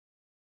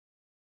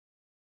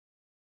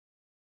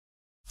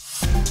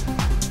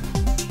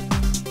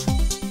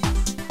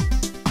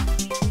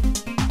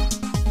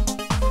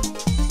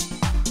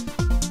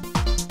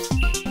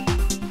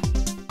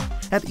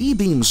At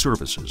eBeam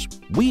Services,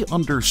 we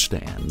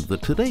understand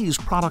that today's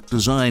product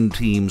design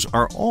teams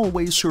are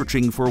always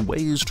searching for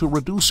ways to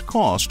reduce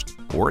cost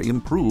or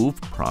improve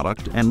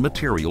product and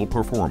material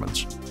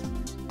performance.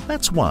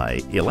 That's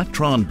why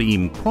electron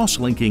beam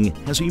cross-linking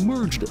has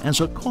emerged as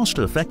a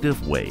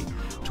cost-effective way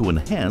to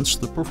enhance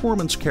the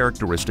performance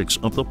characteristics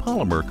of the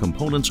polymer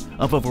components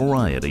of a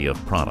variety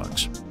of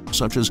products,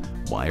 such as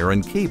wire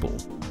and cable,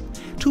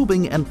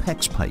 tubing and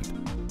PEX pipe,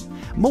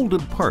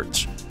 molded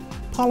parts,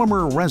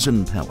 polymer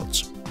resin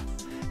pellets,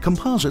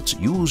 composites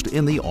used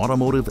in the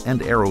automotive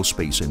and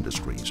aerospace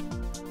industries,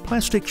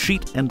 plastic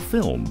sheet and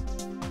film,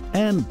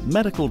 and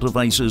medical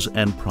devices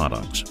and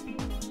products.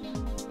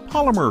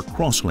 Polymer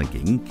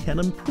cross-linking can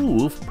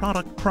improve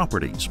product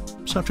properties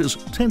such as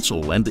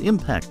tensile and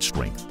impact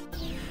strength,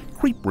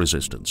 creep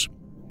resistance,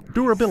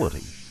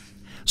 durability,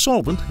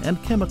 solvent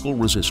and chemical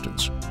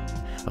resistance,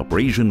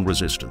 abrasion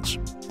resistance,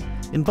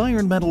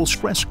 environmental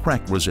stress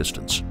crack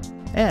resistance,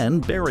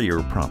 and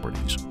barrier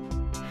properties,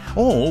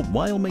 all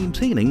while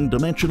maintaining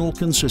dimensional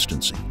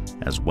consistency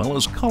as well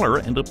as color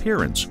and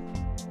appearance.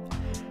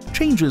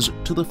 Changes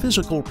to the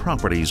physical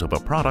properties of a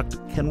product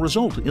can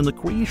result in the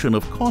creation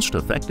of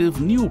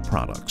cost-effective new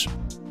products.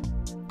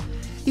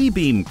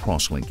 eBeam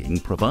cross-linking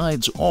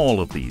provides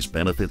all of these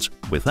benefits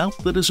without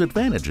the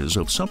disadvantages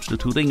of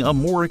substituting a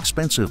more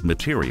expensive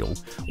material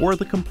or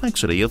the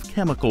complexity of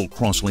chemical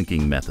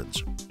cross-linking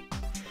methods.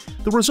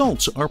 The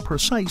results are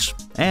precise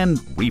and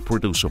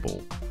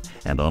reproducible.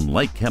 And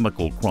unlike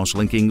chemical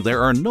cross-linking,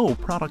 there are no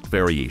product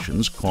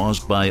variations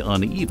caused by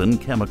uneven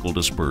chemical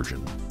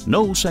dispersion,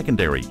 no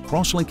secondary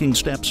cross-linking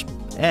steps,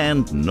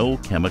 and no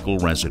chemical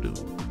residue.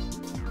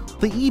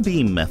 The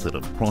eBeam method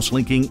of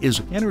cross-linking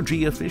is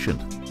energy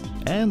efficient,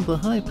 and the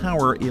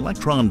high-power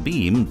electron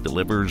beam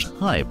delivers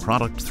high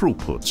product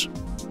throughputs.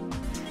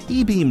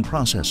 eBeam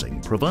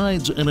processing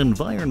provides an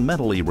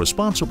environmentally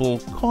responsible,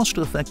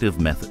 cost-effective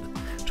method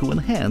to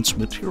enhance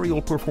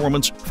material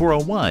performance for a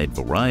wide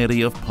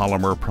variety of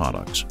polymer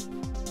products.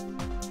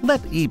 Let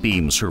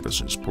eBeam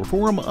Services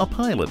perform a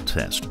pilot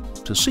test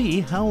to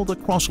see how the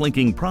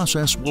cross-linking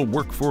process will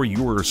work for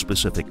your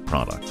specific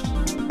product.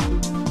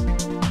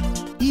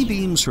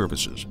 eBeam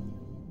Services.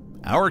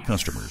 Our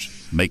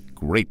customers make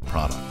great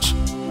products.